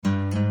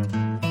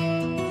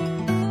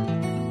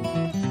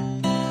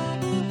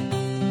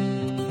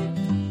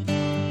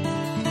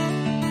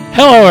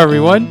Hello,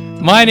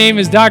 everyone. My name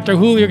is Dr.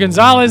 Julio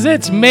Gonzalez.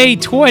 It's May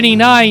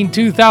 29,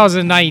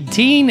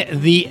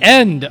 2019, the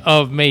end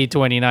of May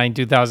 29,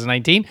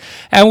 2019,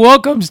 and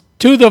welcome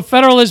to the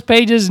Federalist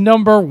Pages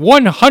number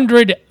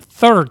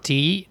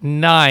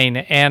 139.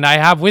 And I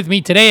have with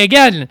me today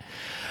again,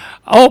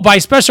 by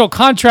special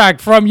contract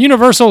from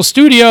Universal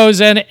Studios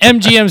and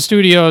MGM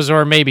Studios,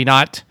 or maybe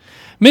not,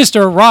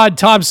 Mr. Rod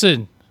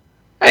Thomson.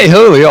 Hey,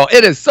 Julio,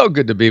 it is so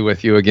good to be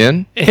with you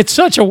again. It's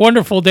such a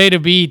wonderful day to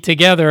be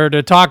together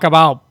to talk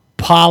about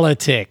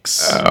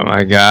politics. Oh,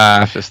 my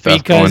gosh, there's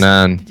stuff going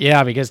on.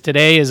 Yeah, because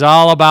today is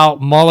all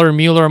about Mueller.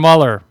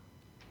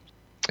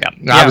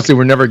 Yeah, obviously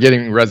we're never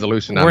getting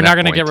resolution on that. We're not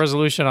going to get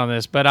resolution on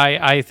this, but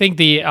I think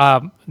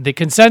the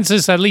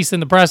consensus, at least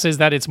in the press, is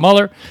that it's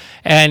Mueller,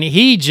 and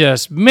he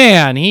just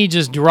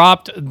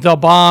dropped the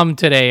bomb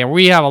today, and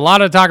we have a lot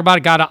to talk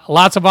about. Got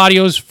lots of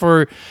audios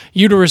for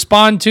you to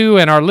respond to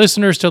and our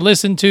listeners to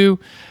listen to.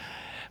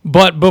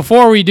 But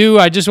before we do,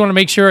 I just want to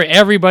make sure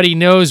everybody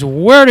knows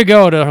where to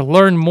go to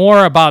learn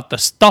more about the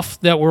stuff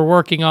that we're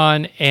working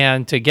on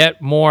and to get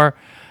more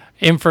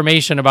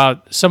information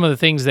about some of the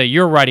things that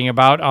you're writing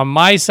about. On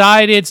my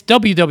side, it's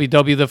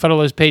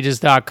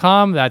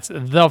www.thefederalistpages.com. That's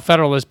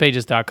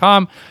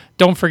thefederalistpages.com.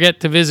 Don't forget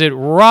to visit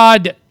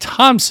Rod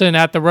Thomson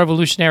at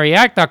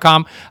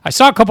therevolutionaryact.com. I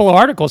saw a couple of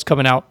articles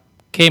came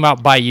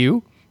out by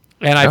you,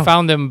 and I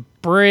found them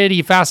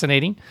pretty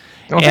fascinating.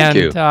 Thank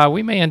you.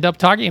 We may end up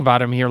talking about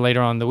them here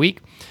later on in the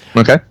week.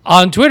 Okay.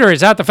 On Twitter,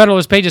 it's at the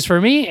Federalist Pages for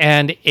me,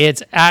 and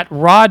it's at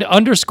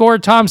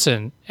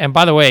Rod_Thomson. And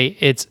by the way,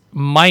 it's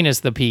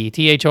minus the P,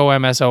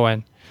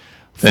 Thomson,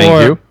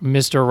 for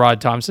Mr. Rod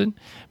Thomson.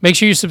 Make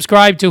sure you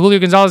subscribe to Julio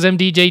Gonzalez,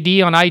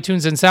 MDJD on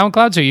iTunes and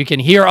SoundCloud so you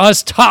can hear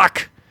us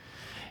talk.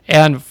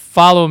 And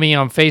follow me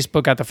on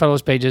Facebook at the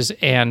Federalist Pages.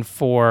 And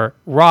for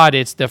Rod,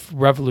 it's the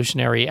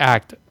Revolutionary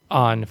Act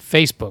on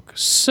Facebook.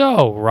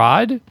 So,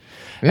 Rod...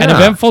 Yeah. An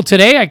eventful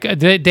day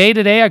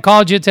today. I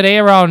called you today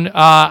around,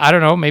 I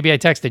don't know, maybe I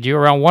texted you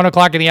around 1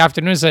 o'clock in the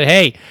afternoon and said,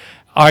 hey,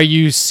 are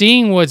you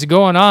seeing what's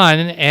going on?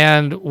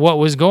 And what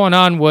was going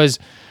on was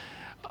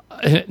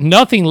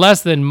nothing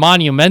less than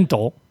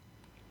monumental.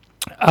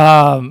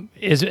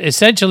 Is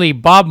essentially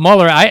Bob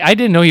Mueller. I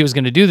didn't know he was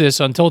going to do this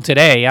until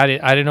today. I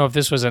didn't know if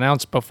this was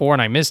announced before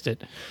and I missed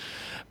it.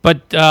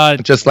 But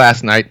just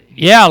last night.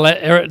 Yeah,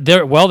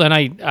 then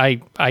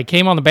I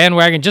came on the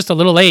bandwagon just a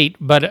little late,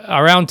 but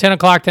around 10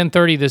 o'clock,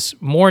 10:30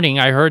 this morning,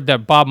 I heard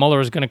that Bob Mueller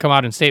was going to come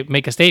out and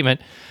make a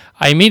statement.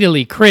 I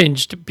immediately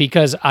cringed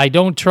because I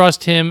don't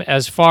trust him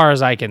as far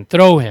as I can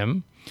throw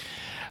him.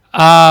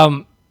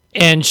 And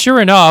sure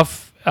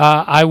enough,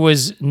 I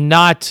was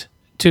not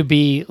to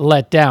be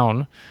let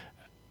down.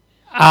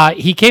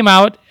 He came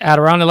out at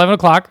around 11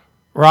 o'clock,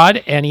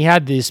 Rod, and he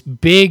had this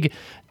big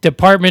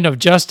Department of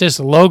Justice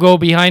logo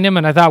behind him,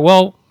 and I thought,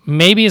 well,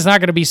 maybe it's not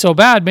going to be so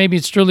bad. Maybe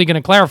it's truly going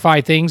to clarify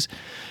things,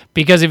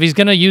 because if he's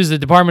going to use the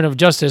Department of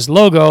Justice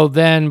logo,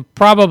 then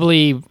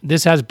probably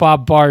this has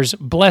Bob Barr's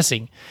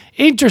blessing.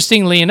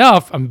 Interestingly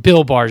enough,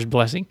 Bill Barr's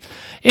blessing.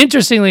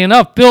 Interestingly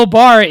enough, Bill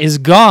Barr is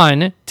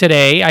gone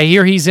today. I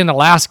hear he's in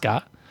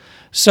Alaska.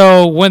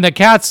 So when the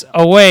cat's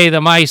away,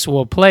 the mice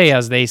will play,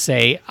 as they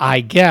say,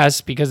 I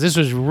guess, because this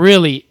was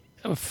really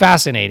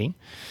fascinating.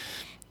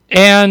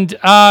 And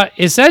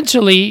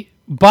essentially,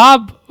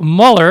 Bob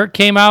Mueller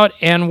came out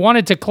and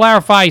wanted to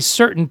clarify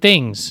certain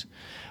things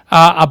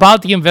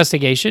about the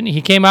investigation.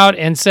 He came out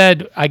and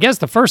said, I guess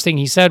the first thing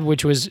he said,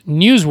 which was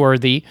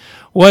newsworthy,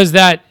 was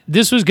that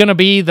this was going to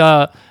be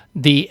the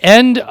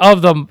end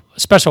of the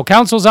special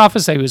counsel's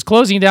office, that he was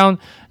closing down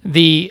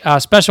the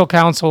special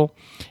counsel,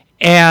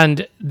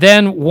 and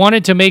then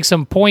wanted to make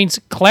some points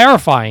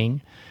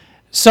clarifying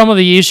some of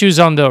the issues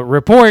on the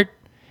report.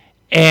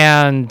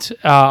 And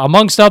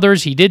amongst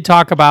others, he did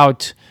talk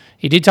about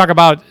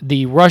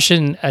the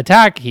Russian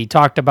attack. He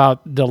talked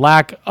about the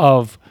lack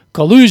of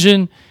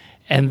collusion,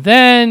 and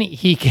then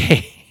he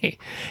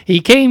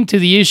came to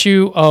the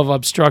issue of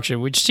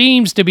obstruction, which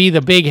seems to be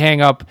the big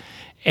hang-up.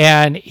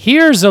 And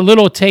here's a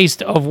little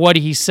taste of what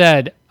he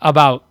said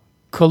about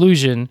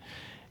collusion,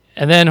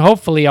 and then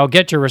hopefully I'll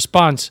get your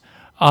response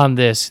on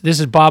this.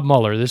 This is Bob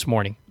Mueller this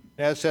morning.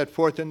 As set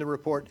forth in the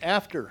report,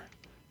 after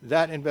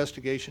that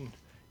investigation,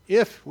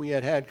 if we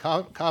had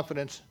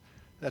confidence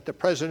that the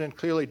president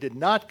clearly did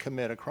not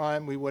commit a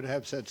crime, we would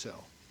have said so.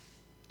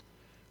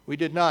 We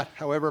did not,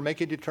 however, make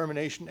a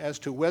determination as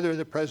to whether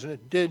the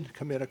president did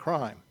commit a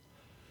crime.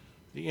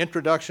 The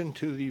introduction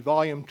to the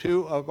volume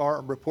 2 of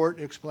our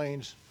report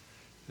explains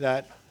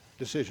that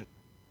decision.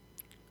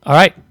 All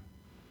right.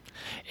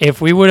 If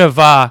we would have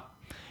found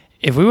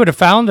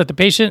that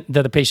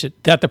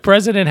the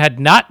president had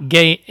not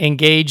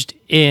engaged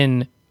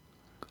in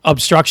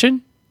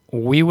obstruction,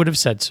 we would have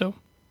said so.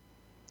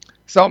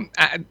 So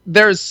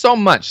there's so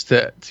much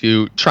to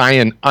try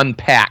and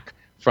unpack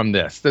from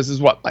this. This is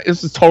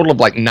a total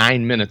of like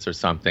 9 minutes or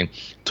something.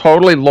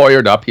 Totally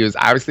lawyered up. He was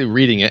obviously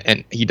reading it,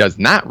 and he does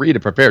not read a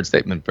prepared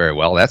statement very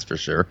well, that's for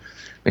sure.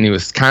 And he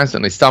was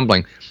constantly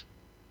stumbling.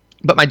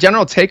 But my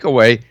general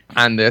takeaway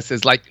on this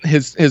is like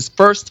his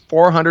first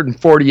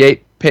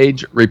 448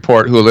 Page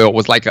report, Julio,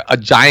 was like a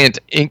giant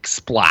ink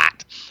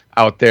splat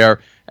out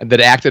there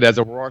that acted as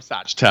a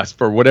Rorschach test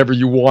for whatever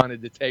you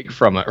wanted to take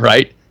from it,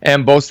 right?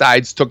 And both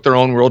sides took their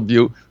own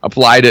worldview,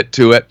 applied it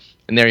to it,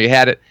 and there you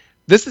had it.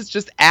 This is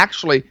just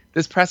actually,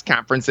 this press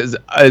conference is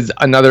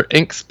another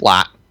ink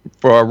splat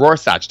for a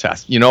Rorschach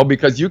test,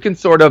 because you can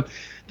sort of,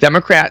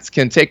 Democrats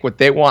can take what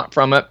they want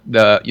from it.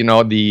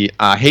 The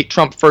hate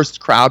Trump first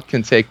crowd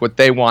can take what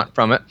they want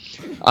from it.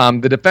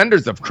 The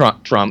defenders of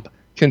Trump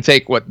can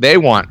take what they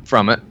want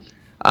from it.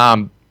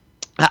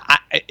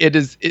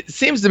 It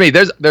seems to me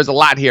there's a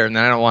lot here, and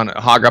I don't want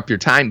to hog up your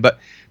time, but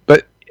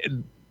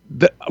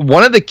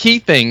one of the key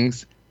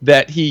things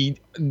that he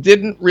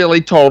didn't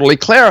really totally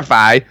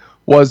clarify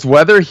was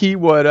whether he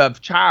would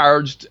have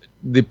charged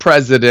the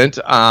president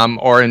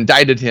or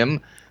indicted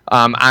him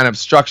on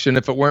obstruction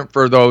if it weren't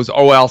for those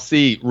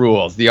OLC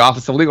rules, the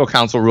Office of Legal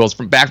Counsel rules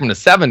from the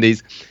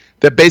 70s,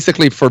 that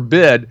basically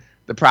forbid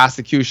the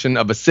prosecution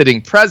of a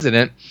sitting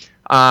president.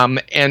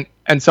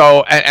 And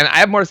so I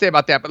have more to say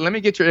about that, but let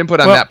me get your input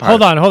on that part.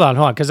 Hold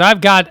on, because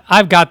I've got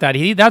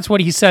that. That's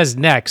what he says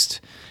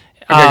next.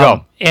 Okay,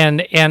 go.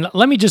 And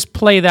let me just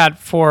play that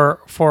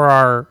for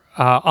our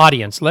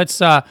audience.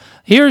 Let's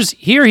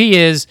here he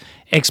is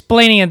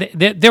explaining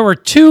that there were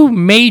two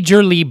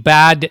majorly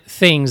bad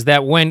things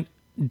that went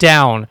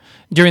down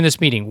during this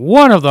meeting.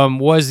 One of them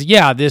was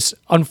this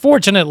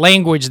unfortunate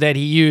language that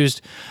he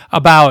used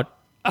about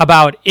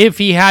if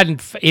he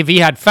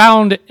had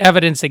found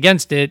evidence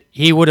against it,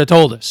 he would have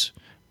told us,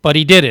 but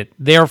he didn't.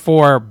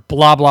 Therefore,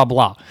 blah blah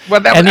blah.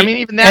 Well,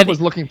 even that was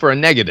looking for a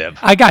negative.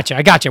 I got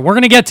you. We're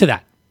gonna get to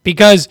that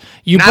because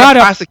you not brought a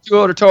up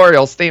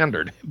prosecutorial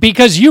standard.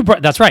 Because you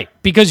brought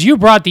you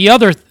brought the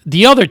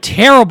other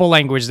terrible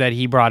language that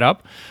he brought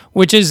up,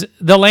 which is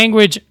the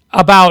language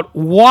about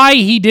why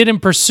he didn't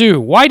pursue.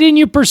 Why didn't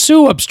you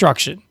pursue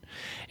obstruction?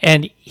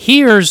 And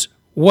here's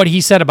what he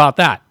said about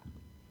that.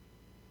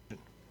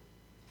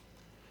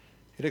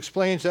 It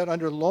explains that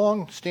under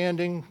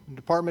long-standing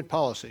department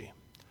policy,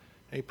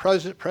 a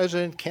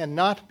president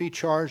cannot be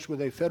charged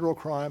with a federal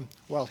crime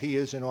while he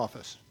is in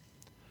office.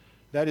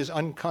 That is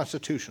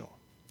unconstitutional.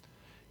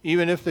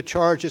 Even if the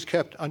charge is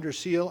kept under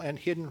seal and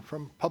hidden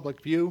from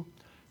public view,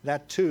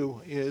 that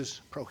too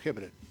is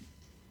prohibited.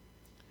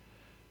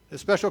 The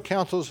special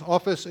counsel's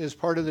office is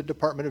part of the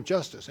Department of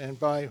Justice, and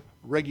by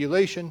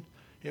regulation,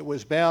 it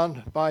was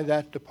bound by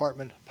that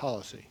department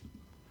policy.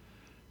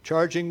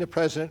 Charging the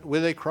president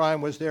with a crime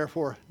was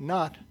therefore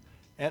not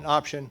an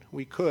option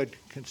we could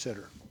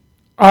consider.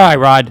 All right,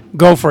 Rod,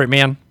 go for it,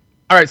 man.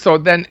 All right, so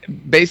then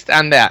based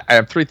on that, I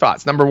have three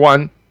thoughts. Number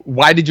one,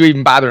 why did you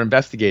even bother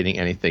investigating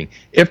anything?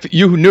 If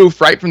you knew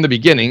right from the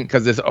beginning,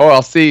 because this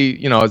OLC,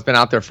 has been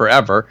out there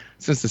forever,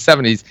 since the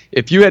 70s,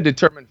 if you had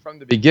determined from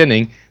the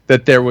beginning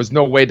that there was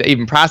no way to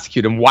even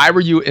prosecute him, why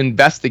were you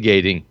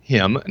investigating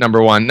him,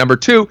 number one? Number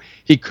two,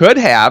 he could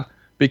have,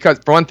 because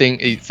for one thing,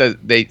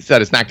 they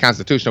said it's not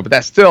constitutional, but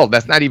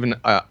that's not even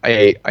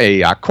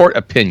a court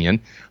opinion.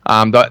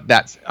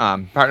 That's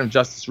Department of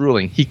Justice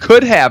ruling. He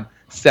could have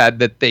said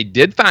that they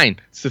did find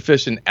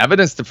sufficient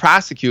evidence to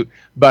prosecute,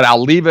 but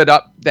I'll leave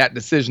that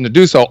decision to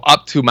do so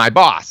up to my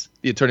boss,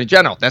 the Attorney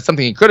General. That's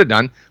something he could have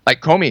done,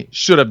 like Comey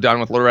should have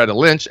done with Loretta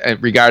Lynch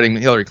regarding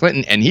Hillary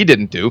Clinton, and he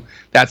didn't do.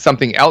 That's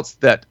something else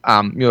that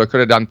Mueller could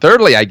have done.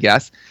 Thirdly, I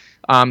guess,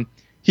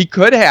 he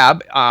could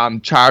have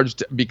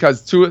charged,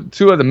 because two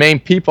of the main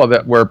people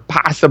that were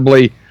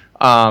possibly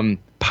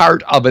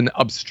part of an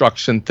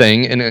obstruction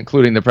thing, and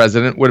including the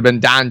president, would have been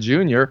Don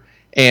Jr.,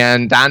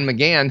 and Don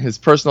McGahn, his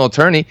personal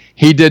attorney.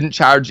 He didn't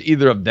charge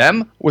either of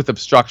them with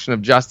obstruction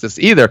of justice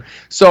either.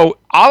 So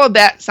all of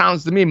that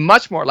sounds to me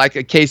much more like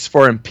a case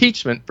for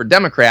impeachment for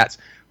Democrats,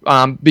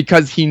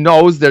 because he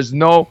knows there's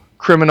no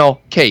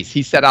criminal case.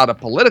 He set out a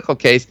political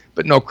case,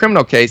 but no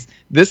criminal case.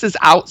 This is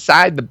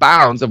outside the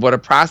bounds of what a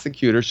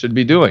prosecutor should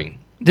be doing.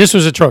 This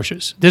was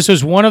atrocious. This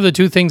was one of the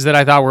two things that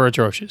I thought were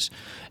atrocious.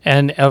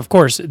 And of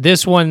course,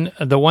 this one,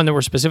 the one that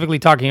we're specifically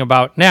talking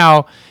about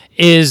now,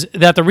 is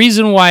that the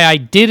reason why I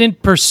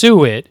didn't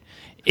pursue it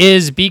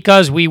is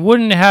because we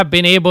wouldn't have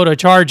been able to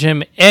charge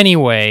him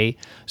anyway,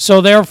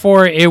 so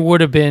therefore it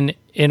would have been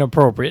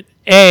inappropriate.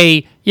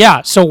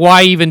 So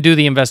why even do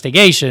the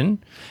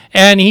investigation?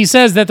 And he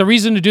says that the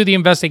reason to do the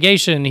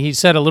investigation, he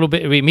said a little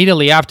bit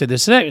immediately after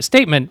this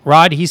statement,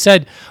 Rod, he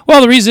said,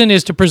 well, the reason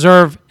is to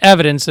preserve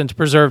evidence and to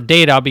preserve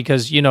data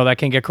because, that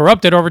can get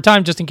corrupted over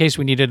time just in case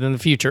we need it in the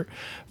future.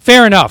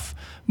 Fair enough.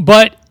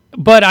 But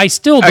I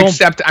still don't...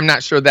 Except I'm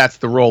not sure that's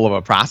the role of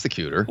a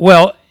prosecutor.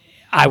 Well,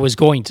 I was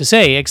going to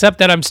say, except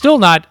that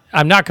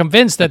I'm not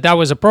convinced that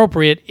was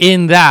appropriate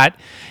in that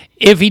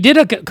if he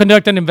did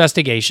conduct an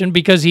investigation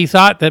because he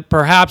thought that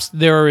perhaps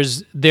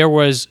there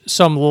was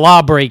some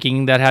law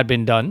breaking that had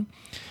been done,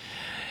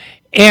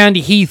 and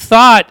he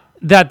thought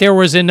that there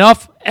was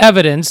enough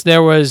evidence,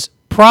 there was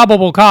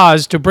probable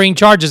cause to bring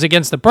charges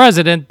against the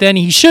president, then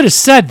he should have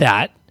said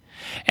that,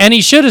 and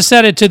he should have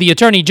said it to the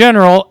Attorney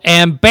General,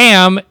 and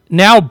bam,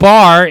 now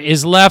Barr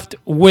is left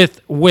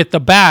with the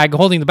bag,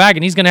 holding the bag,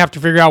 and he's going to have to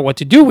figure out what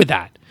to do with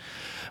that.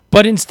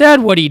 But instead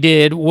what he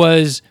did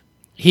was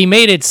he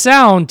made it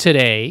sound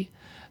today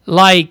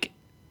like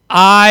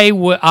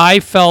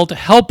I felt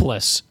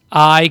helpless.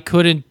 I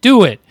couldn't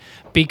do it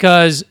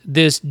because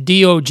this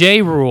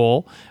DOJ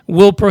rule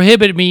will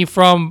prohibit me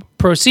from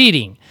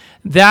proceeding.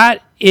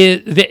 That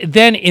is,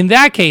 then in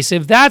that case,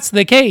 if that's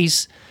the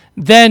case,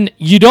 then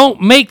you don't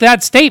make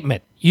that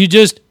statement. You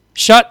just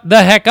shut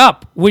the heck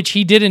up, which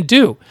he didn't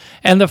do.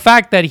 And the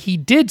fact that he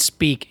did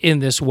speak in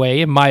this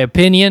way, in my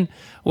opinion,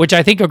 which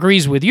I think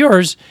agrees with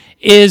yours,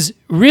 is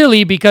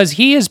really because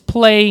he is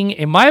playing,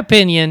 in my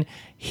opinion,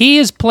 he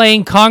is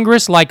playing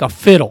Congress like a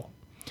fiddle.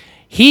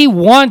 He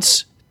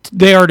wants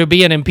there to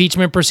be an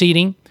impeachment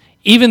proceeding,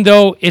 even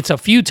though it's a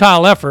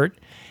futile effort.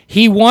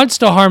 He wants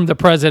to harm the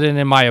president,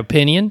 in my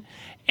opinion,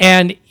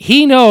 and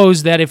he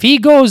knows that if he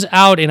goes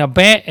out in a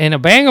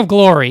bang of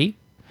glory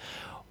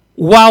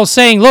while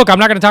saying, "Look, I'm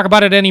not going to talk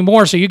about it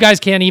anymore, so you guys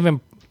can't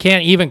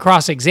even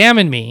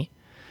cross-examine me,"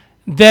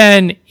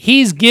 then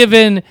he's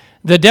given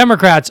the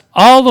Democrats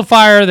all the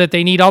fire that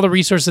they need, all the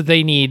resources that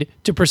they need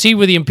to proceed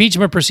with the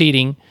impeachment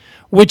proceeding,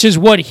 which is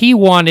what he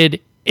wanted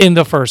in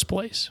the first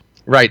place.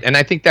 Right, and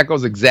I think that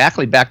goes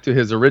exactly back to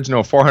his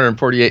original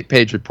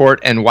 448-page report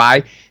and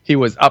why he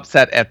was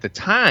upset at the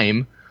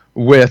time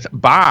with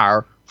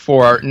Barr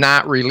for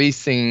not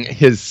releasing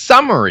his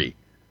summary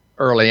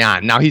early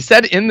on. Now, he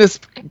said in this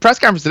press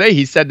conference today,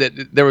 he said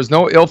that there was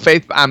no ill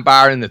faith on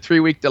Barr in the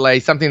 3-week delay,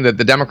 something that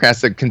the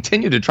Democrats had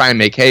continued to try and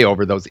make hay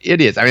over, those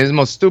idiots. I mean, it's the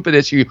most stupid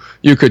issue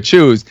you could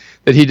choose,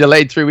 that he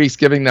delayed 3 weeks,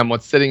 giving them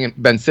what's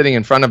been sitting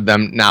in front of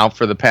them now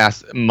for the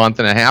past month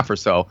and a half or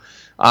so.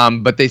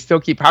 But they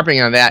still keep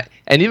harping on that.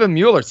 And even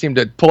Mueller seemed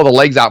to pull the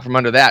legs out from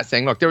under that,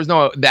 saying, look, there was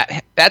no,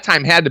 that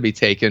time had to be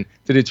taken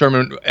to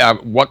determine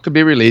what could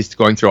be released,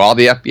 going through all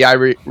the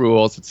FBI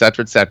rules, et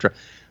cetera, et cetera.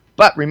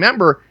 But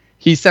remember,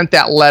 he sent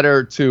that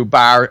letter to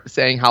Barr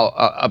saying how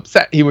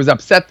upset he was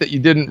that you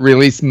didn't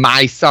release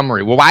my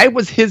summary. Well, why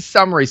was his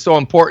summary so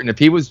important if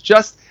he was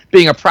just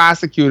being a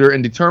prosecutor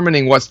and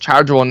determining what's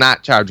chargeable and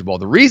not chargeable?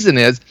 The reason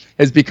is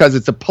because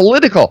it's a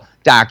political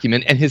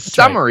document, and his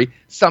summary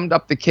summed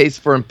up the case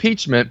for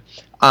impeachment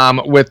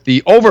with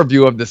the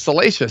overview of the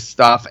salacious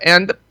stuff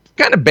and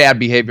kind of bad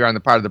behavior on the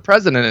part of the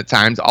president at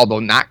times,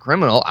 although not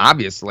criminal,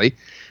 obviously.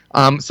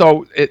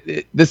 So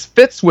this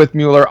fits with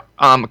Mueller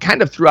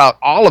kind of throughout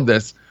all of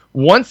this.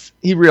 Once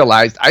he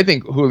realized, I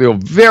think, Julio,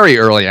 very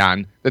early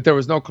on, that there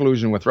was no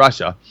collusion with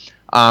Russia,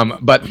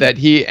 but that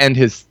he and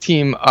his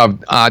team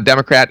of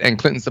Democrat and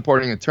Clinton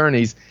supporting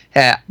attorneys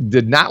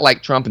did not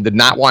like Trump and did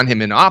not want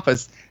him in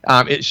office,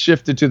 it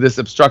shifted to this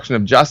obstruction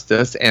of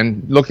justice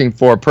and looking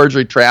for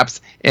perjury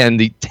traps and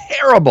the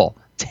terrible,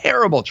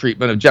 terrible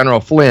treatment of General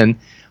Flynn.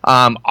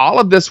 All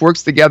of this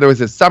works together as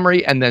a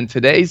summary, and then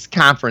today's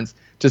conference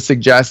to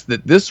suggest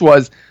that this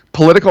was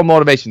political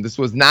motivation. This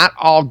was not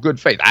all good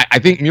faith. I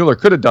think Mueller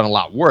could have done a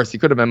lot worse. He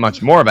could have been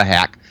much more of a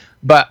hack.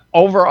 But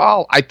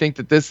overall, I think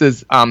that this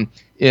is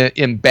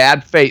in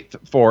bad faith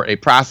for a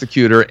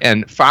prosecutor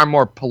and far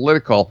more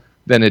political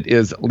than it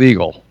is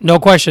legal. No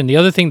question. The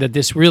other thing that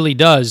this really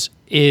does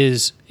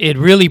is it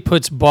really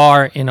puts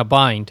Barr in a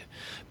bind.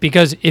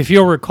 Because if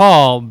you'll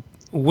recall,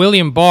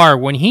 William Barr,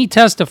 when he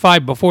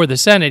testified before the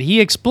Senate, he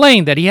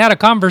explained that he had a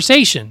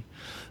conversation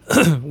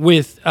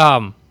with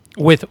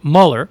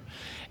Mueller.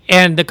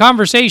 And the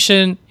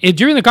conversation,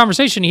 during the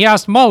conversation, he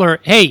asked Mueller,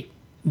 "Hey,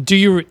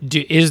 do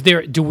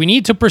we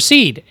need to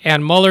proceed?"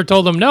 And Mueller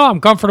told him, "No,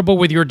 I'm comfortable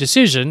with your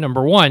decision."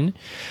 Number one,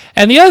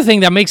 and the other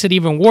thing that makes it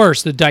even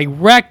worse, the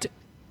direct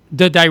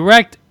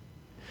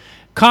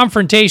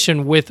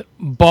confrontation with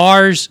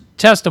Barr's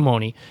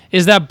testimony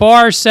is that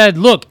Barr said,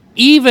 "Look,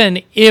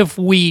 even if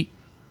we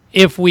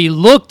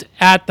looked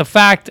at the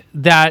fact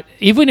that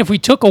even if we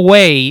took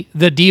away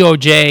the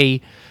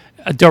DOJ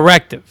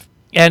directive,"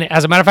 and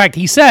as a matter of fact,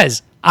 he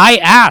says, I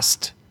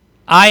asked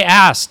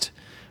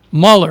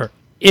Mueller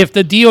if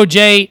the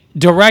DOJ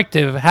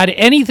directive had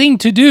anything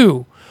to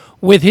do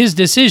with his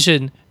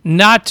decision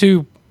not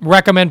to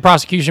recommend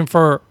prosecution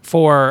for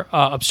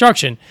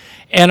obstruction.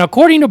 And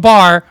according to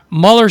Barr,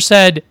 Mueller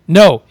said,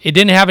 no, it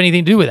didn't have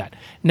anything to do with that.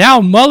 Now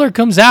Mueller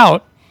comes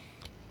out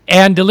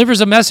and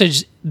delivers a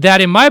message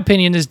that, in my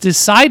opinion, is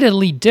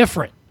decidedly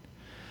different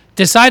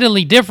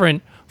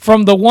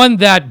from the one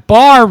that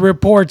Barr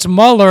reports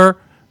Mueller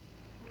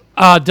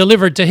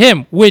delivered to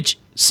him, which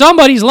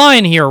somebody's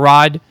lying here,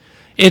 Rod.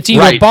 It's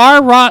either Barr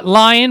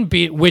lying,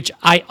 which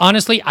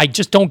I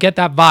just don't get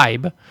that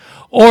vibe,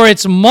 or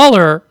it's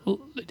Mueller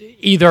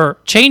either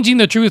changing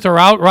the truth or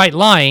outright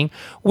lying,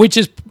 which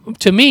is,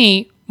 to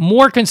me,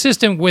 more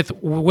consistent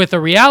with the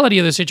reality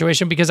of the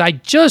situation, because I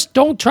just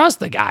don't trust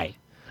the guy.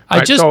 I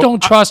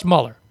don't trust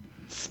Mueller.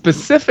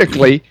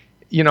 Specifically,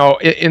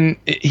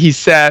 he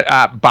said,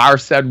 Barr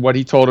said what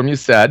he told him you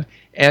said.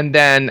 And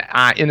then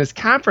in his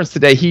conference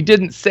today, he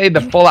didn't say the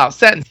full-out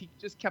sentence. He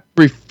just kept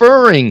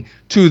referring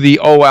to the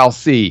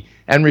OLC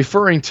and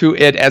referring to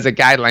it as a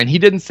guideline. He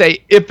didn't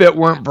say, if it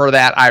weren't for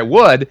that, I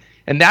would.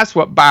 And that's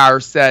what Barr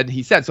said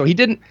he said. So he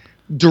didn't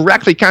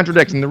directly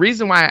contradict. And the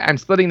reason why I'm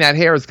splitting that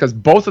hair is because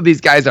both of these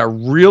guys are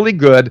really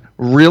good,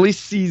 really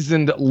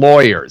seasoned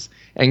lawyers.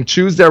 and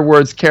choose their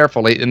words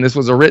carefully, and this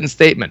was a written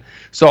statement.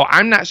 So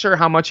I'm not sure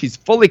how much he's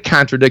fully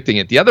contradicting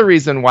it. The other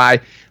reason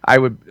why I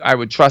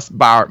would trust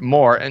Barr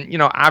more, and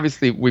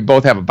obviously we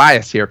both have a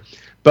bias here,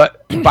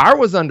 but Barr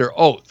was under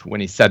oath when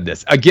he said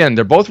this. Again,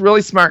 they're both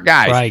really smart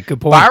guys. Right,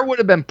 good point. Barr would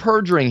have been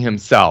perjuring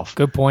himself.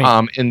 Good point.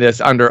 In this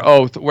under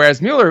oath,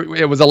 whereas Mueller,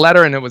 it was a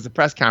letter and it was a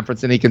press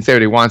conference, and he can say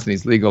what he wants, and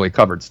he's legally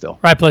covered still.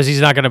 Right, plus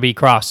he's not going to be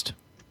crossed.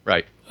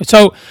 Right.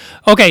 So,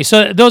 okay,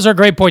 so those are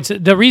great points.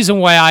 The reason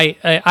why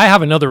I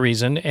have another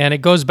reason, and it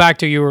goes back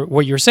to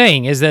what you're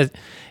saying, is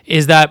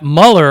that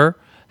Mueller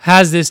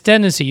has this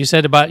tendency. You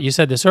said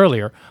this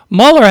earlier.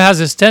 Mueller has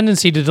this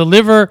tendency to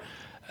deliver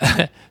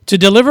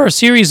a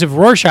series of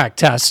Rorschach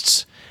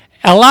tests,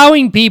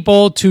 allowing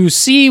people to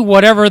see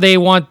whatever they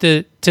want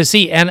to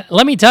see. And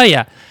let me tell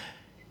you,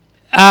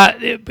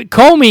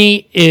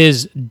 Comey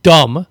is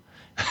dumb.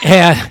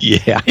 And,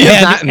 he's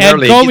not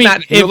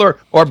Mueller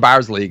or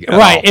Barr's league at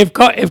right.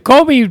 all. If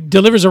Comey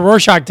delivers a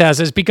Rorschach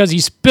test, it's because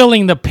he's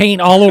spilling the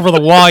paint all over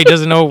the wall. He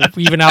doesn't know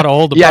even how to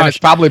hold the brush. Yeah, it's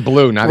probably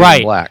blue, not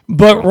even black.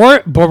 But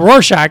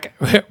Rorschach,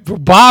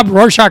 Bob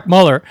Rorschach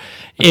Mueller,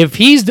 if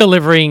he's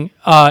delivering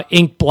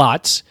ink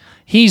blots,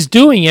 he's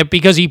doing it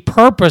because he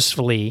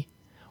purposefully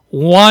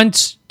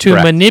wants to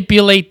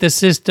manipulate the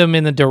system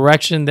in the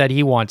direction that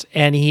he wants.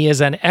 And he is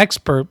an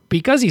expert,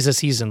 because he's a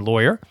seasoned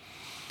lawyer,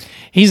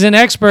 he's an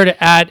expert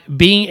at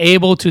being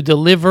able to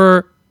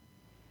deliver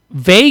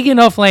vague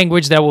enough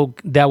language that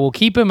will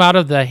keep him out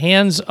of the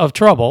hands of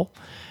trouble,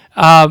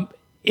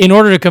 in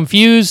order to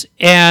confuse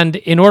and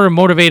in order to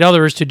motivate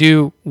others to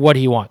do what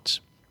he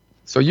wants.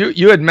 So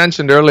you had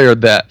mentioned earlier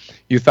that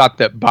you thought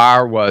that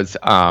Barr was,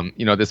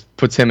 this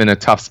puts him in a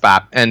tough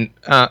spot, and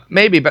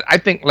maybe, but I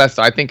think less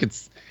so. I think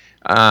it's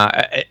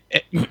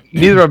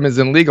neither of them is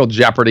in legal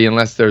jeopardy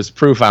unless there's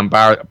proof on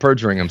Barr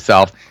perjuring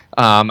himself.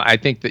 I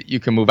think that you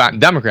can move out.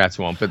 Democrats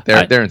won't, but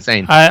they're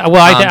insane.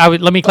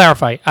 Let me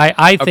clarify.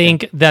 I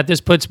think that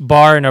this puts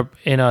Barr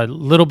in a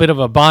little bit of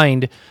a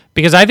bind,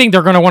 because I think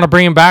they're going to want to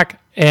bring him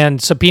back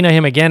and subpoena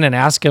him again and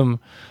ask him,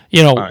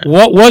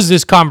 what was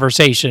this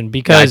conversation?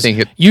 Because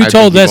you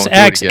told us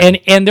X,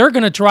 and they're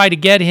going to try to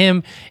get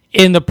him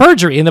in the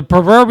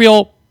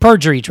proverbial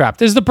perjury trap.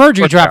 This is the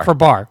perjury trap for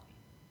Barr.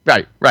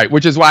 Right.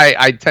 Which is why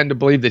I tend to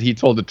believe that he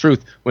told the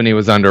truth when he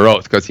was under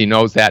oath, because he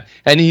knows that,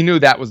 and he knew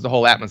that was the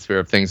whole atmosphere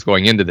of things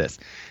going into this.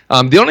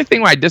 The only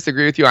thing where I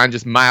disagree with you on,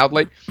 just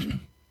mildly,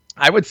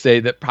 I would say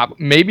that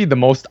maybe the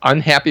most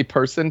unhappy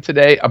person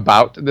today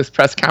about this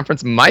press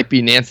conference might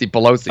be Nancy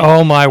Pelosi.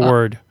 Oh, my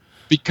word.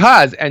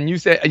 Because, and you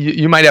say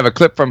you might have a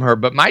clip from her,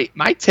 but my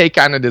take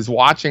on it is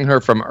watching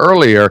her from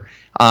earlier,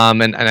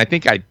 and I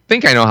think I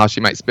know how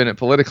she might spin it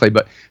politically,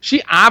 but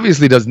she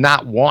obviously does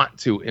not want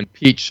to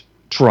impeach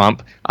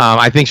Trump.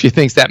 I think she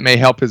thinks that may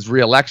help his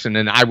reelection,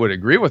 and I would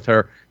agree with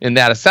her in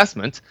that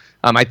assessment.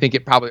 I think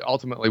it probably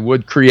ultimately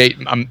would create,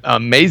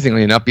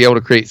 amazingly enough, be able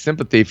to create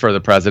sympathy for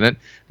the president,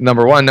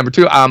 number one. Number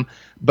two,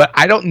 but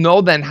I don't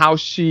know then how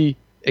she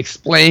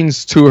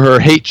explains to her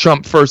hate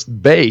Trump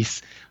first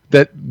base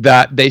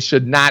that they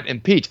should not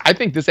impeach. I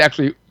think this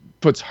actually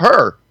puts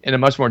her in a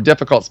much more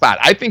difficult spot.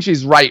 I think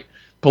she's right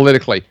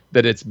politically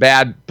that it's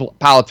bad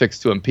politics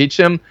to impeach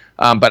him,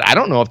 but I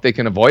don't know if they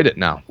can avoid it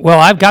now. Well,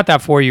 I've got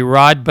that for you,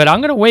 Rod, but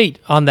I'm going to wait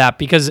on that,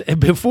 because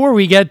before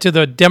we get to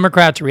the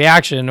Democrats'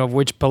 reaction, of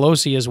which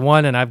Pelosi is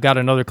one, and I've got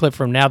another clip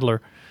from Nadler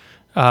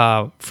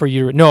Nadler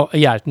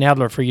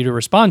for you to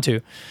respond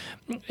to.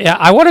 Yeah,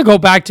 I want to go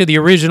back to the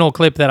original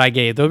clip that I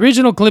gave. The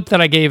original clip that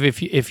I gave,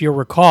 if you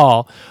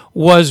recall,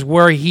 was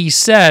where he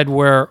said,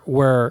 where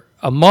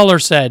Mueller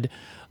said,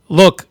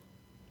 "Look,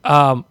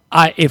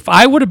 if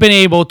I would have been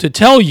able to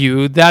tell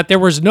you that there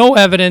was no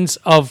evidence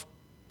of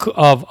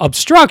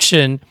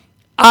obstruction,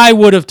 I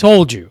would have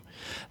told you."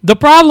 The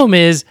problem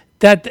is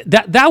that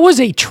was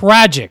a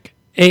tragic,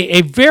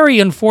 a very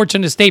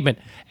unfortunate statement.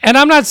 And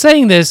I'm not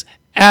saying this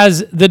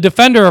as the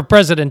defender of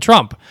President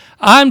Trump.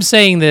 I'm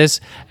saying this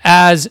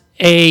as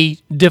a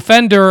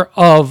defender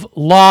of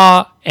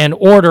law and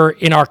order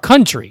in our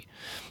country.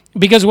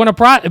 Because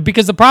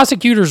because the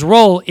prosecutor's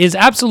role is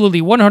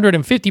absolutely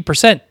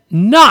 150%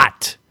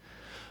 not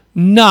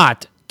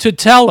to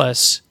tell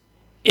us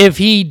if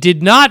he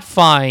did not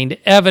find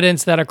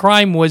evidence that a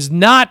crime was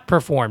not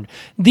performed.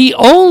 The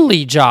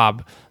only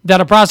job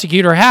that a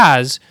prosecutor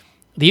has,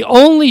 the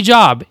only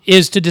job,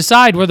 is to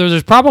decide whether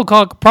there's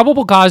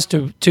probable cause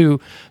to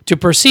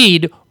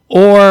proceed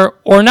or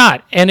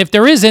not. And if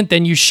there isn't,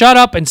 then you shut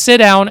up and sit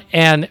down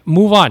and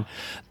move on.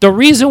 The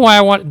reason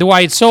why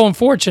it's so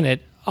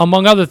unfortunate,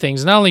 among other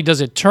things, not only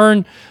does it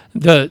turn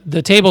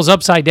the tables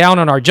upside down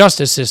on our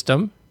justice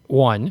system,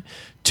 one.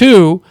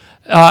 Two,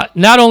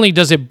 not only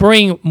does it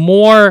bring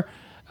more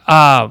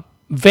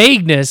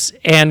vagueness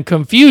and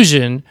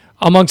confusion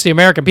amongst the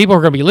American people who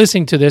are going to be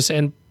listening to this,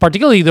 and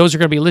particularly those who are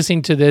going to be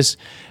listening to this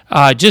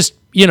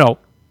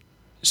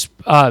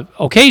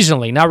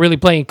occasionally, not really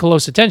paying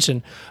close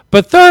attention.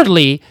 But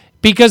thirdly,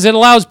 because it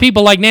allows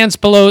people like Nancy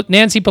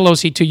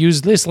Pelosi to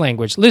use this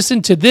language.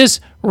 Listen to this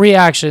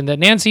reaction that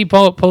Nancy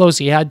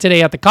Pelosi had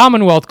today at the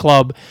Commonwealth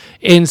Club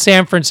in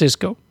San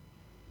Francisco.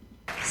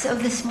 So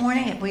this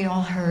morning we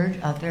all heard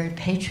a very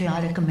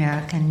patriotic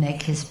American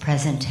make his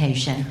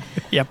presentation.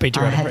 Yeah,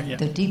 patriotic. I right, have yeah.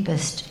 the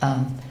deepest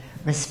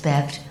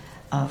respect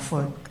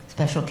for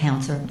Special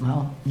Counsel,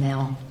 well,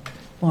 now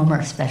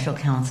former Special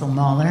Counsel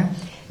Mueller,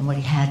 and what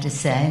he had to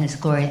say. And as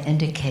Gloria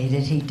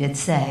indicated, he did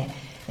say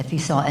if he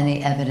saw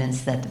any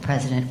evidence that the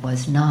president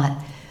was not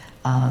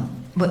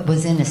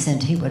was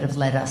innocent, he would have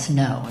let us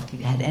know. If he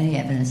had any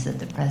evidence that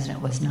the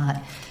president was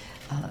not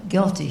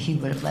guilty, he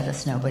would have let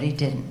us know, but he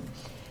didn't.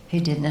 He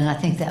didn't, and I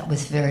think that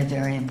was very,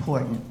 very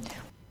important.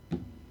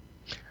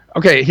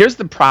 Okay, here's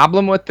the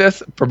problem with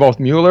this for both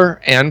Mueller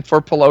and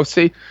for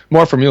Pelosi.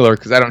 More for Mueller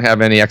because I don't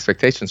have any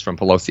expectations from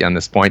Pelosi on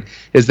this point,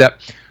 is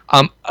that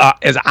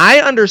as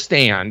I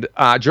understand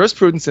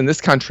jurisprudence in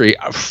this country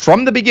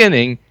from the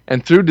beginning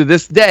and through to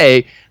this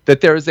day, that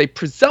there is a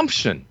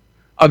presumption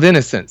of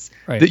innocence,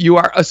 right, that you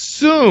are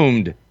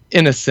assumed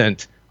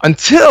innocent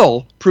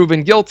until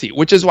proven guilty,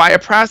 which is why a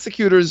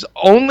prosecutor's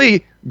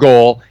only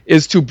goal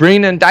is to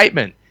bring an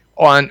indictment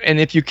on, and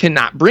if you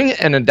cannot bring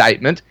an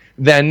indictment,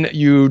 then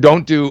you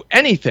don't do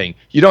anything.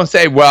 You don't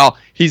say, well,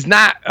 he's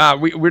not,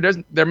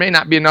 there may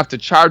not be enough to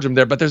charge him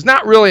there, but there's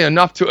not really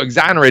enough to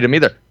exonerate him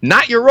either.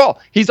 Not your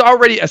role. He's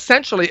already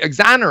essentially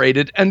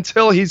exonerated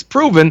until he's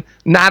proven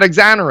not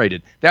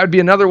exonerated. That would be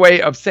another way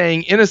of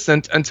saying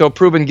innocent until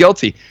proven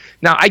guilty.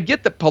 Now, I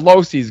get that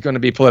Pelosi is going to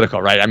be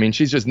political, right? I mean,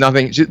 she's just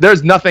nothing.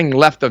 There's nothing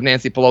left of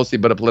Nancy Pelosi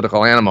but a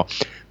political animal.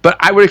 But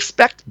I would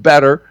expect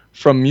better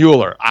from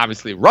Mueller.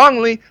 Obviously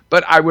wrongly,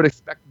 but I would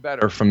expect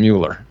better from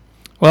Mueller.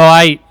 Well,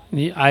 I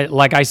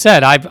like I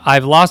said,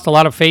 I've lost a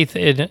lot of faith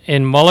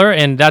in Mueller,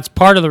 and that's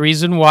part of the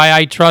reason why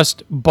I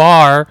trust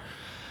Barr.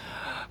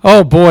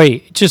 Oh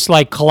boy, just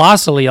like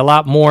colossally a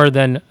lot more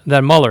than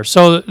Mueller.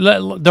 So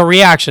the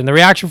reaction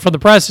from the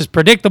press is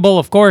predictable.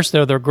 Of course,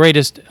 they're the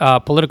greatest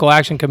political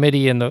action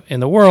committee in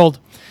the world,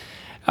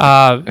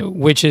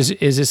 which is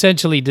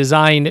essentially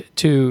designed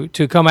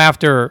to come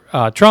after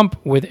Trump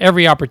with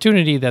every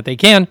opportunity that they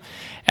can,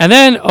 and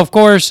then of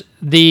course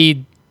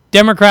the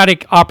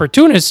Democratic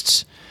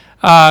opportunists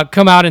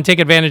come out and take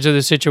advantage of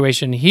the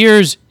situation.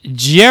 Here's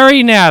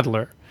Jerry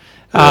Nadler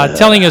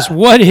telling us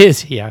what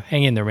his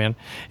hang in there, man.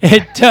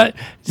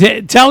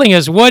 Telling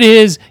us what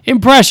his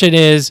impression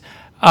is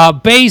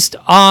based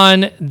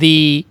on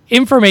the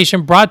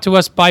information brought to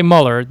us by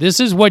Mueller.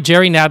 This is what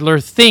Jerry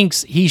Nadler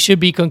thinks he should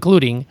be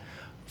concluding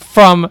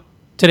from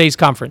today's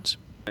conference.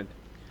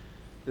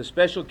 The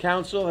special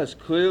counsel has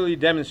clearly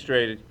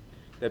demonstrated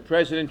that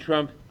President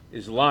Trump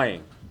is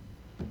lying.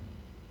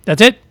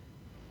 That's it?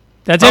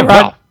 That's it, Rod?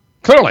 Well,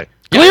 clearly.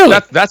 Clearly. Yeah,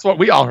 that's what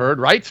we all heard,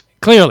 right?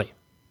 Clearly.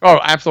 Oh,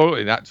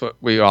 absolutely. That's what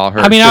we all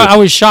heard. I mean, I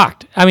was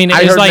shocked. I mean,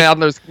 I it's heard like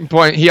Nadler's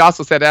point. He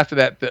also said after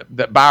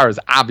that Barr is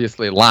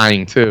obviously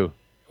lying too.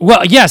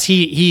 Well, yes,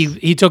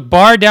 he took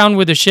Barr down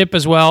with the ship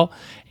as well,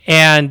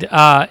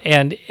 but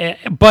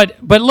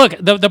look,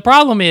 the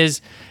problem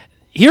is,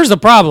 here's the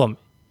problem,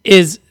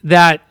 is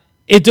that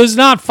it does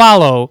not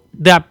follow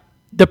that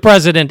the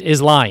president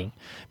is lying,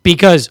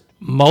 because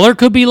Mueller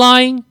could be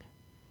lying,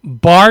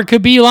 Barr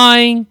could be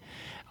lying,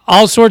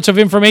 all sorts of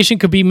information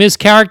could be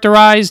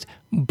mischaracterized.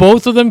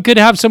 Both of them could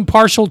have some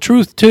partial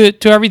truth to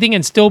everything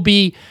and still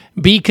be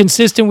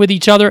consistent with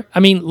each other. I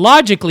mean,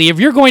 logically, if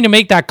you're going to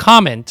make that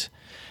comment,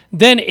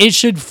 then it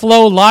should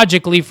flow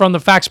logically from the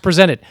facts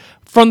presented.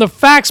 From the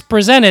facts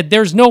presented,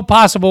 there's no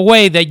possible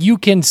way that you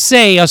can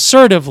say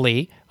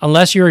assertively,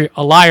 unless you're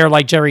a liar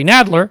like Jerry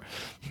Nadler,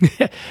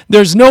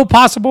 there's no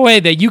possible way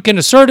that you can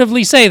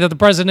assertively say that the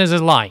president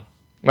is lying.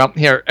 Well,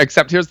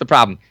 here's the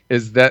problem,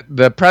 is that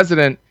the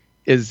president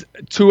is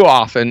too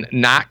often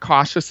not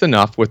cautious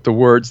enough with the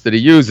words that he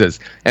uses.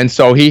 And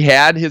so he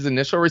had his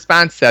initial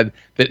response said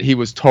that he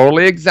was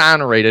totally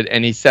exonerated,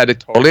 and he said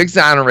it totally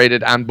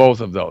exonerated on both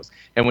of those.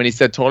 And when he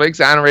said totally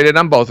exonerated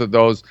on both of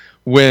those,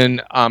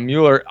 when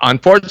Mueller,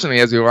 unfortunately,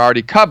 as we've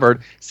already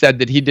covered, said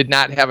that he did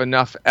not have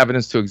enough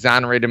evidence to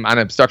exonerate him on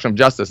obstruction of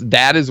justice,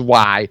 that is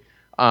why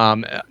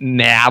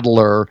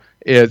Nadler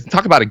is,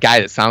 talk about a guy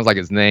that sounds like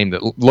his name,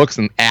 that looks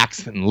and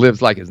acts and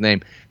lives like his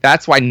name.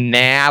 That's why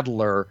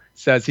Nadler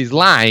says he's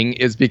lying,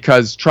 is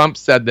because Trump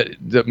said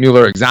that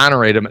Mueller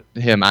exonerated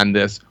him on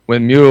this,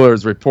 when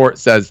Mueller's report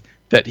says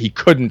that he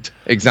couldn't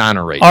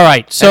exonerate. All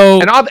right, so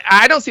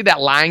I don't see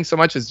that lying so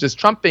much as just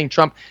Trump being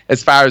Trump,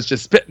 as far as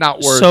just spitting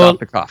out words off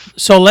the cuff.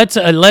 So let's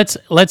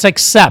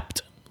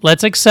accept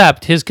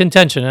his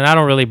contention, and I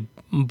don't really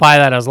buy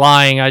that as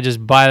lying. I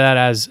just buy that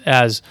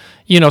as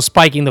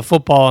spiking the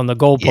football on the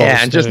goalpost.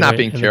 Yeah, and just not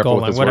being careful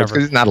with his words,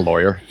 because he's not a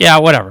lawyer. Yeah,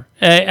 whatever.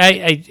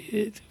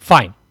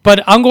 Fine.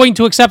 But I'm going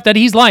to accept that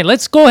he's lying.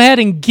 Let's go ahead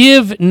and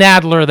give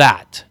Nadler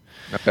that.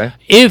 Okay.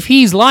 If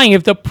he's lying,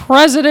 if the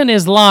president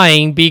is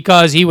lying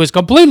because he was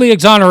completely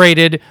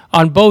exonerated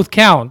on both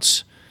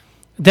counts,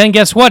 then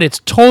guess what? It's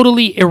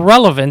totally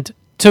irrelevant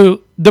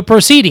to the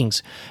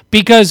proceedings,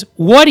 because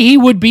what he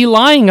would be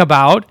lying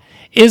about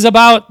is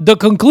about the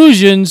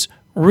conclusions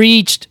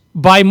reached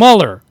by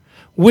Mueller,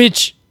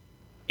 which,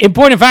 in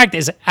point of fact,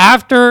 is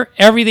after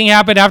everything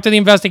happened, after the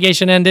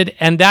investigation ended,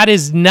 and that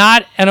is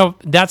not an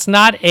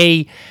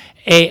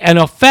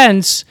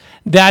offense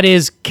that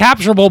is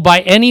capturable by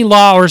any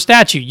law or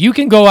statute. You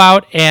can go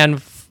out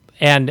and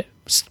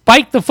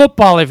spike the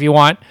football if you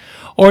want,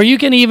 or you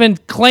can even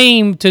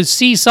claim to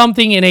see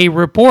something in a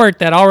report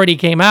that already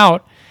came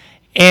out,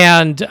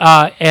 and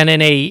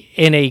in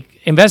a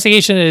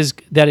investigation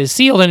that is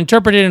sealed and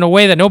interpreted in a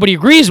way that nobody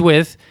agrees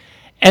with,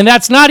 and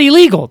that's not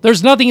illegal.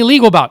 There's nothing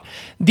illegal about it.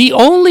 The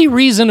only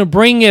reason to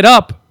bring it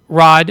up,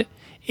 Rod,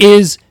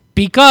 is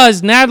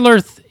because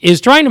Nadler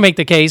is trying to make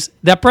the case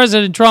that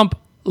President Trump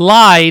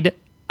lied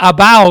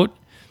about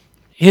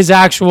his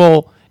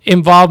actual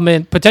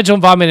potential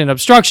involvement in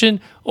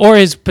obstruction, or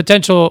his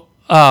potential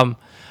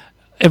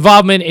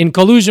involvement in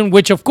collusion,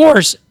 which, of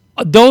course,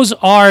 those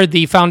are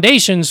the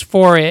foundations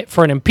for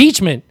an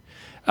impeachment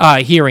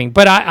hearing.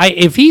 But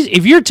if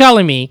you're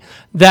telling me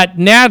that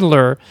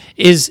Nadler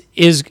is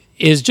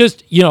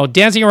just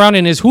dancing around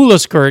in his hula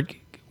skirt,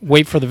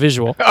 wait for the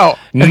visual. Oh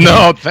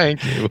no,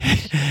 thank you.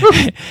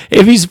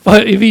 if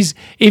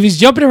he's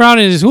jumping around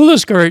in his hula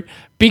skirt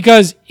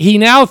because he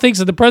now thinks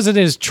that the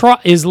president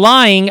is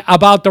lying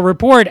about the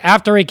report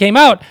after it came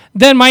out,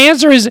 then my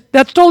answer is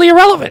that's totally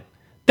irrelevant.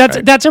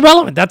 That's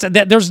irrelevant.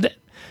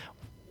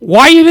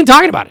 Why are you even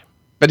talking about it?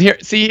 But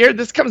here,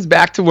 this comes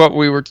back to what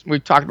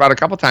we've talked about a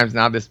couple times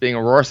now. This being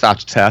a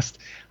Rorschach test.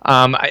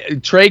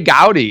 Trey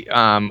Gowdy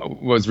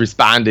was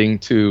responding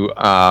to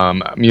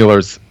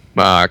Mueller's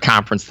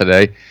conference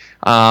today,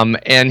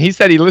 and he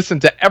said he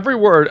listened to every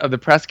word of the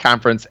press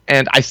conference,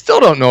 and I still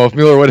don't know if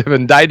Mueller would have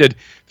indicted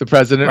the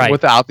president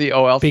without the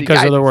OLC because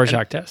guidance. of the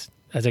Rorschach test.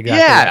 That's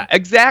exactly right.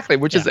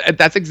 Exactly.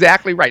 That's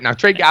exactly right. Now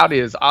Trey Gowdy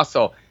is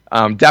also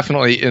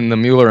definitely in the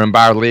Mueller and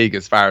Barr league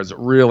as far as a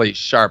really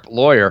sharp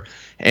lawyer,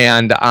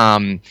 and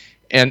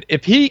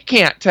if he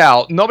can't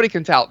tell, nobody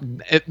can tell.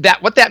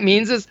 What that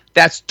means is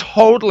that's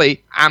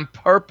totally on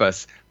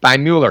purpose by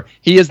Mueller.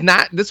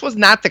 This was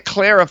not to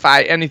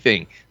clarify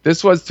anything.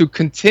 This was to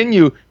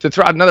continue to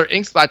throw out another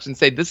ink splotch and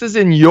say, this is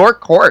in your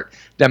court,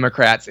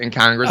 Democrats in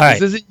Congress. All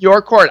this is in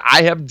your court.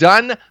 I have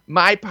done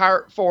my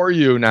part for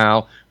you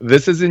now.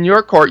 This is in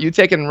your court. You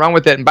take it and run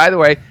with it. And by the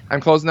way, I'm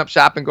closing up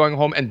shop and going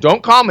home. And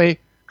don't call me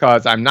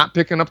because I'm not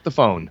picking up the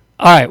phone.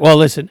 All right. Well,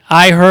 listen,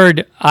 I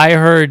heard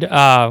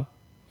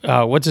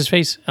what's his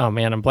face? Oh,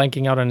 man, I'm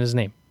blanking out on his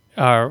name.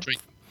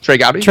 Trey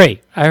Gowdy?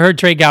 Trey. I heard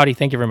Trey Gowdy.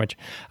 Thank you very much.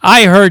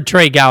 I heard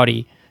Trey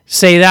Gowdy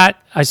say that.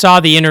 I saw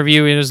the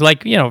interview. It was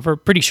like, for a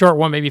pretty short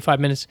one, maybe 5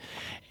 minutes.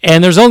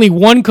 And there's only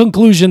one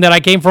conclusion that I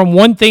came from,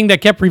 one thing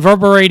that kept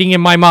reverberating in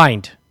my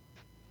mind.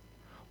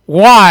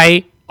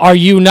 Why are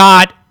you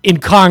not in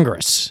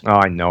Congress? Oh,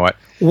 I know it.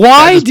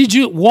 Why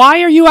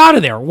are you out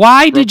of there?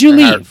 Why did you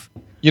leave?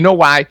 You know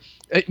why?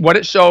 What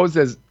it shows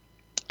is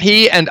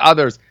he and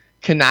others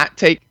cannot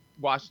take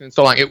Washington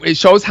so long. It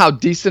shows how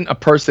decent a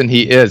person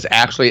he is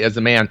actually as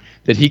a man,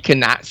 that he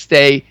cannot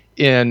stay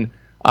in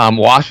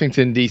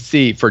Washington,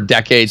 D.C. for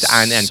decades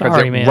on end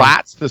because it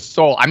rots the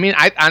soul. I mean,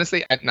 I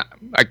honestly,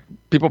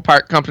 people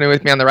part company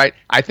with me on the right.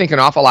 I think an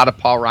awful lot of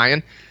Paul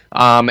Ryan.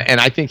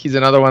 And I think he's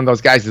another one of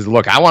those guys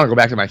look, I want to go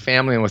back to my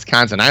family in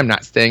Wisconsin. I'm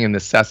not staying in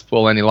this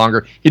cesspool any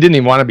longer. He didn't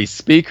even want to be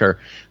speaker,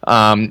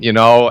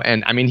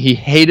 and I mean, he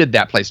hated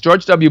that place.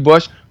 George W.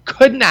 Bush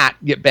could not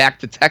get back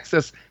to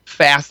Texas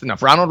fast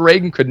enough. Ronald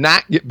Reagan could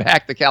not get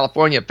back to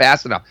California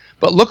fast enough.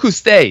 But look who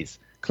stays.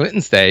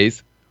 Clinton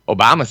stays.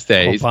 Obama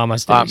stays.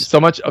 So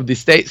much of the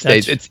state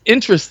stays. It's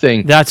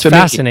interesting. That's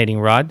fascinating,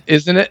 Rod.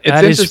 Isn't it?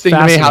 It's interesting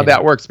to me how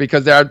that works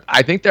because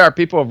I think there are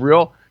people of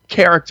real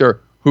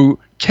character who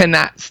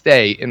cannot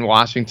stay in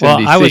Washington,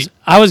 D.C.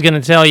 I was going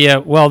to tell you,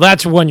 well,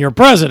 that's when you're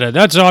president.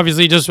 That's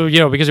obviously just,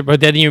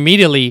 but then you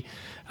immediately,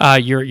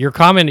 your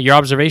comment, your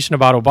observation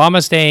about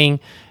Obama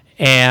staying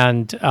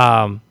and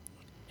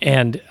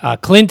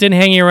Clinton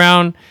hanging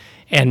around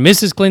and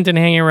Mrs. Clinton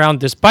hanging around,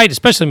 despite,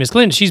 especially Miss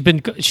Clinton, she's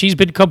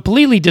been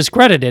completely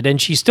discredited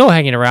and she's still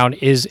hanging around,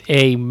 is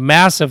a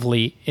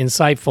massively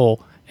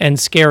insightful and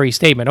scary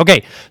statement.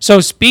 Okay, so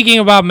speaking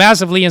about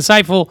massively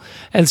insightful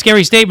and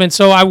scary statements,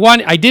 so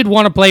I did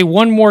want to play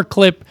one more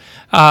clip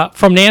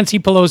from Nancy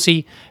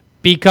Pelosi,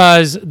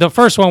 because the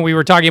first one we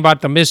were talking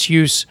about the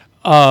misuse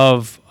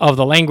of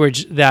the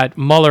language that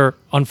Mueller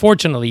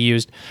unfortunately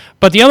used,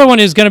 but the other one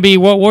is going to be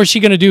what was she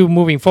going to do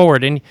moving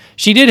forward, and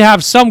she did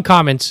have some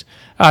comments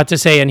to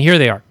say, and here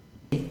they are.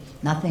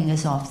 Nothing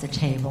is off the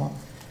table.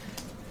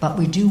 But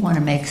we do want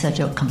to make such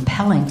a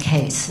compelling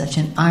case, such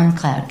an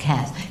ironclad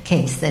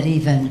case, that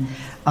even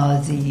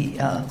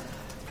the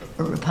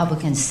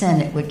Republican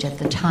Senate, which at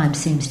the time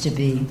seems to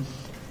be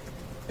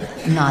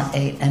not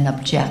an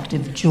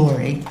objective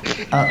jury,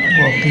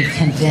 will be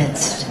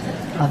convinced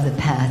of the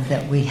path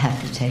that we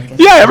have to take.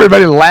 Yeah,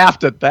 everybody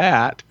laughed at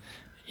that.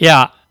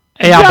 Yeah,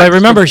 but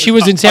remember, she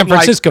was in San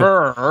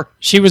Francisco.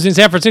 She was in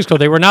San Francisco.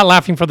 They were not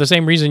laughing for the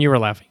same reason you were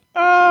laughing.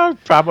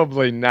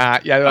 Probably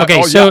not. Yeah.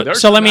 Okay, so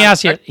let me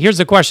ask you. Here's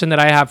the question that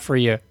I have for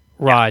you,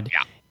 Rod.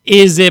 Yeah.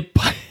 Is it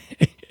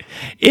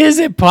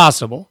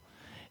possible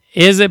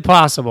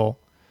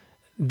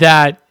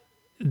that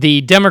the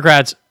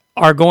Democrats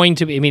are going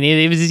to be? I mean,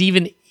 it is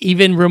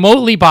even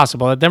remotely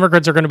possible that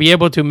Democrats are going to be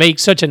able to make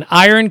such an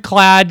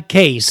ironclad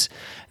case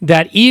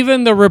that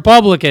even the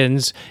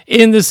Republicans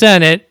in the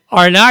Senate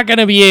are not going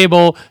to be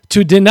able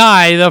to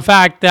deny the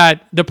fact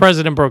that the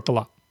president broke the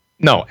law.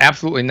 No,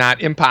 absolutely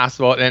not.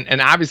 Impossible.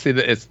 And obviously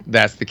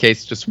that's the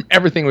case just from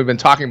everything we've been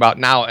talking about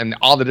now and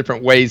all the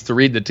different ways to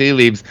read the tea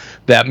leaves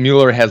that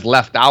Mueller has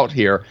left out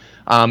here.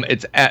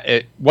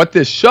 What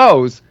this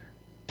shows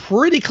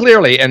pretty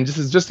clearly, and this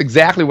is just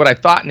exactly what I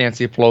thought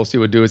Nancy Pelosi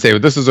would do, is say,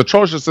 this is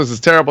atrocious, this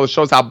is terrible, it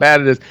shows how bad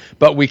it is,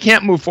 but we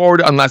can't move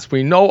forward unless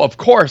we know, of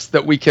course,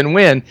 that we can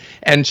win.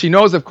 And she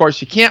knows, of course,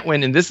 she can't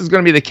win, and this is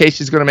going to be the case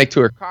she's going to make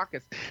to her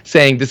caucus,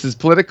 saying this is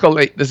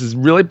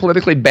really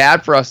politically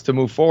bad for us to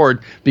move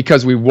forward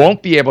because we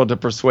won't be able to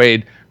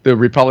persuade the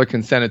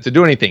Republican Senate to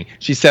do anything.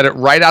 She said it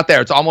right out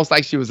there. It's almost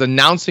like she was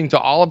announcing to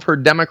all of her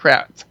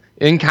Democrats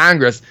in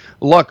Congress,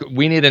 look,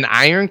 we need an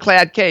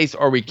ironclad case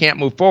or we can't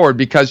move forward,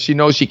 because she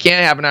knows she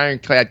can't have an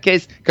ironclad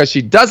case because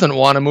she doesn't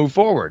want to move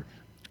forward.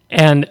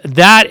 And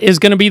that is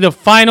going to be the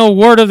final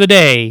word of the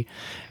day.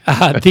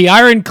 The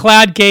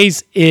ironclad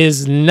case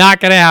is not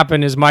going to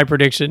happen, is my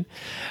prediction.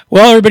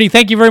 Well, everybody,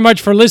 thank you very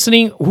much for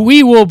listening.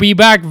 We will be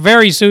back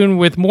very soon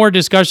with more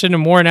discussion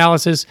and more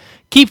analysis.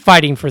 Keep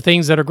fighting for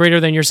things that are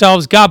greater than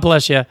yourselves. God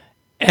bless you,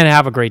 and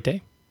have a great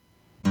day.